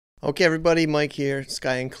Okay, everybody, Mike here,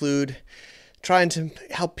 Sky Include, trying to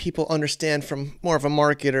help people understand from more of a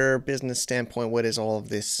marketer business standpoint what is all of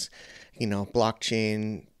this,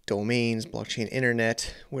 blockchain domains, blockchain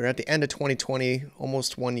internet. We're at the end of 2020,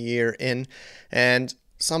 almost 1 year in, and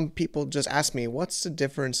some people just ask me, what's the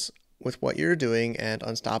difference with what you're doing and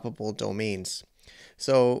Unstoppable Domains?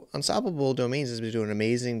 So Unstoppable Domains has been doing an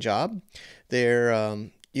amazing job.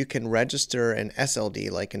 You can register an SLD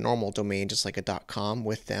like a normal domain, just like a .com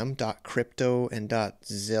with them, .crypto and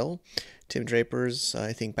 .zil. Tim Draper's,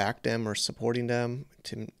 I think, backed them or supporting them.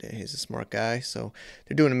 Tim, he's a smart guy, so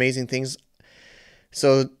they're doing amazing things.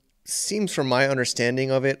 So seems from my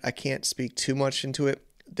understanding of it, I can't speak too much into it.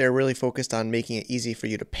 They're really focused on making it easy for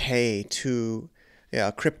you to pay to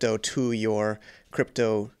crypto to your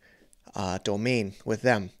crypto domain with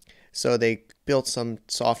them. So they built some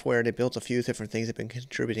software. They built a few different things. They've been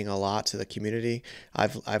contributing a lot to the community.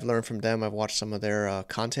 I've learned from them. I've watched some of their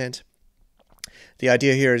content. The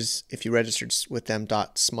idea here is if you registered with them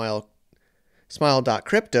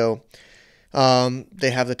smile.crypto,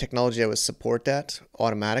 they have the technology that would support that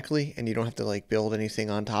automatically, and you don't have to like build anything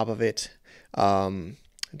on top of it.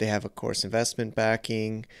 They have, of course, investment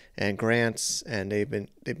backing and grants, and they've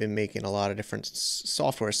been making a lot of different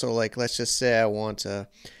software. So, like, let's just say I want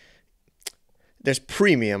there's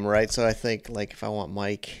premium, right? So I think like if I want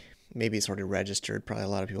Mike, maybe it's already registered. Probably a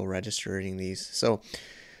lot of people registering these. So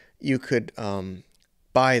you could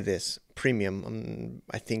buy this premium.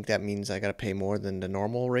 I think that means I got to pay more than the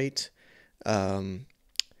normal rate. Either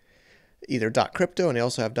 .crypto, and they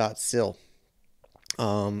also have .zil.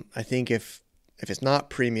 I think if it's not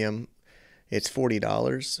premium, it's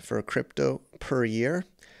 $40 for crypto per year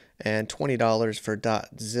and $20 for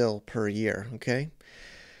 .zil per year, okay?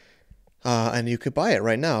 And you could buy it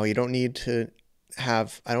right now. You don't need to I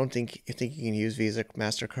don't think you can use Visa,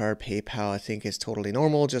 MasterCard, PayPal. I think it's totally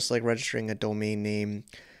normal, just like registering a domain name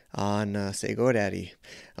on, say, GoDaddy.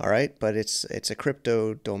 All right, but it's a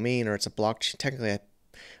crypto domain, or it's a blockchain. Technically,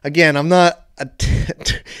 again, I'm not.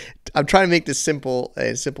 I'm trying to make this simple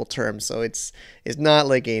in simple terms. So it's not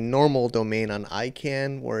like a normal domain on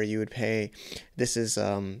ICANN where you would pay. This is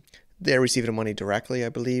they're receiving money directly, I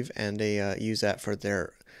believe, and they use that for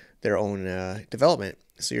their own development.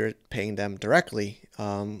 So you're paying them directly.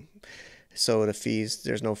 So the fees,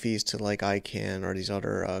 there's no fees to like ICANN or these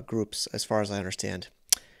other groups, as far as I understand.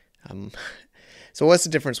 So what's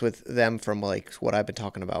the difference with them from like what I've been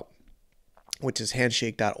talking about, which is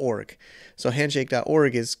Handshake.org. So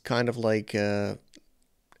Handshake.org is kind of like I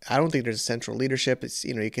don't think there's a central leadership. It's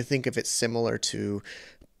you can think of it similar to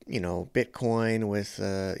Bitcoin with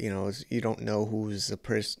you don't know who's the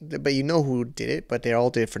person, but you know who did it. But they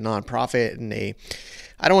all did it for nonprofit, and I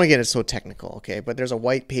don't want to get it so technical, okay? But there's a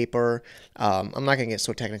white paper. I'm not gonna get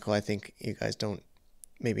so technical. I think you guys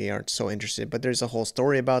maybe aren't so interested, but there's a whole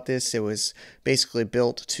story about this. It was basically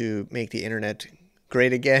built to make the internet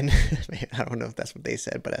great again. I don't know if that's what they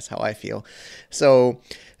said, but that's how I feel. So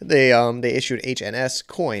they issued HNS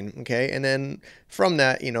coin, okay, and then from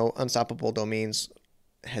that, Unstoppable Domains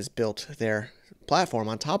has built their platform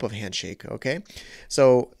on top of Handshake, okay?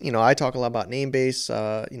 So, I talk a lot about Namebase,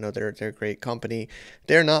 they're a great company.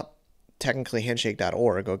 They're not technically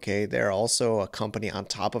Handshake.org, okay? They're also a company on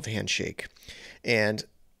top of Handshake.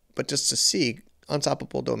 But just to see,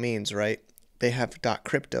 Unstoppable Domains, right? They have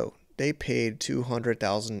 .crypto. They paid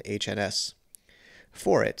 200,000 HNS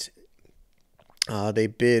for it. They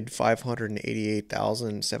bid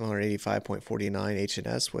 588,785.49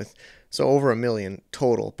 HNS with so over $1 million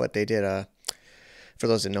total. But they did for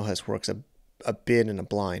those that know how this works, a bid and a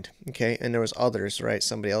blind. Okay, and there was others, right?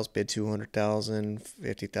 Somebody else bid 200,000,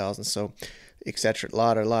 50,000, so etc. A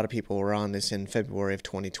lot of people were on this in February of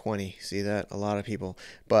 2020. See that? A lot of people.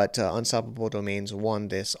 But Unstoppable Domains won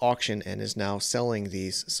this auction and is now selling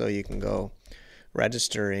these. So you can go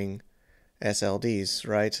registering SLDs,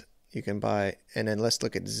 right? You can buy, and then let's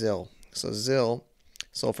look at Zil. So Zil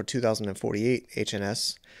sold for 2,048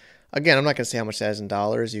 HNS. Again, I'm not going to say how much that is in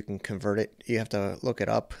dollars. You can convert it. You have to look it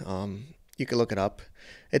up. You can look it up.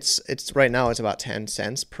 It's right now it's about 10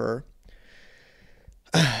 cents per.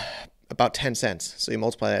 About 10 cents. So you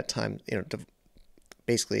multiply that time,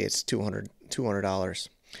 basically it's $200.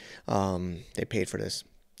 They paid for this.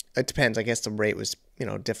 It depends. I guess the rate was,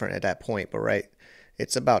 different at that point, but right,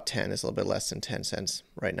 it's about 10. It's a little bit less than 10 cents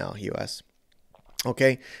right now, US.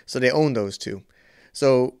 Okay, so they own those two.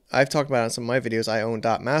 So I've talked about it in some of my videos. I own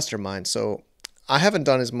 .mastermind. So I haven't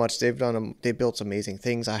done as much. They built some amazing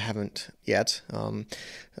things. I haven't yet.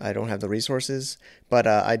 I don't have the resources, but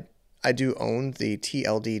I do own the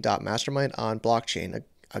TLD.mastermind on blockchain.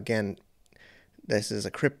 Again, This is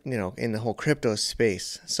a in the whole crypto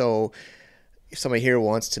space. So if somebody here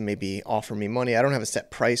wants to maybe offer me money, I don't have a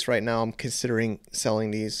set price right now. I'm considering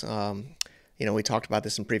selling these. We talked about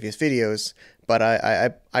this in previous videos, but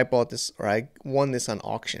I bought this, or I won this on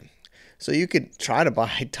auction. So you could try to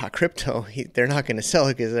buy .crypto. They're not going to sell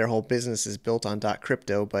it because their whole business is built on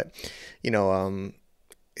 .crypto. But it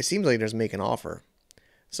seems like there's make an offer.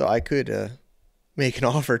 So I could make an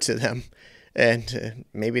offer to them, and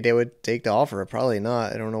maybe they would take the offer. Probably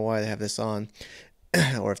not. I don't know why they have this on,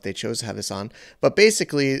 or if they chose to have this on. But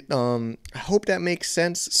basically, I hope that makes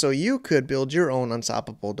sense. So you could build your own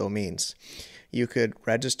unstoppable domains. You could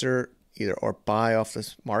register either or buy off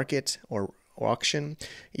the market or auction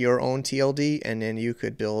your own TLD, and then you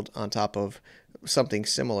could build on top of something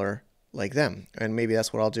similar like them. And maybe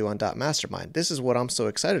that's what I'll do on .mastermind. This is what I'm so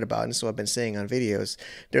excited about, and this is what I've been saying on videos.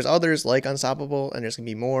 There's others like Unstoppable, and there's going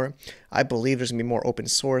to be more. I believe there's going to be more open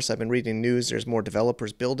source. I've been reading news. There's more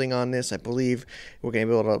developers building on this. I believe we're going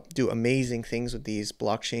to be able to do amazing things with these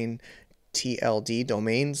blockchain TLD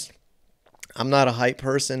domains. I'm not a hype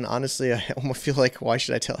person. Honestly, I almost feel like, why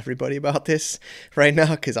should I tell everybody about this right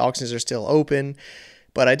now? Because auctions are still open.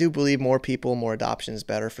 But I do believe more people, more adoption is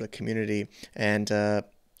better for the community. And, so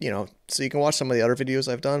you can watch some of the other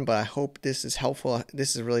videos I've done, but I hope this is helpful.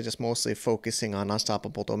 This is really just mostly focusing on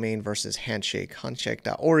Unstoppable Domain versus Handshake.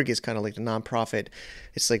 Handshake.org is kind of like the nonprofit.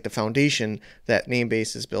 It's like the foundation that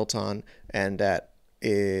Namebase is built on, and that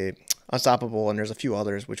Unstoppable, and there's a few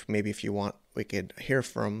others, which maybe if you want, we could hear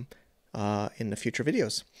from in the future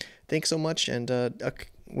videos. Thanks so much, and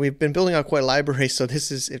we've been building out quite a library, so if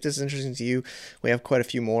this is interesting to you, we have quite a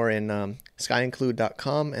few more in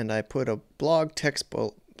skyinclude.com, and I put a text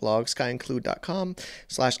blog,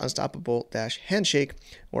 skyinclude.com/unstoppable-handshake,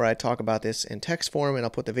 where I talk about this in text form, and I'll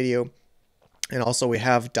put the video. And also we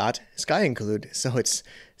have .skyinclude, so it's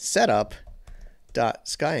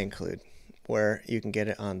setup.skyinclude, where you can get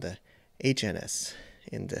it on the HNS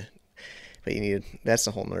but that's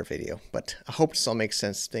a whole nother video. But I hope this all makes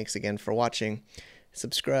sense. Thanks again for watching.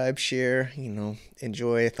 Subscribe, share,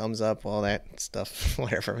 enjoy, thumbs up, all that stuff.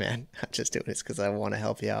 Whatever, man. I'm just doing this because I want to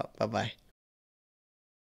help you out. Bye-bye.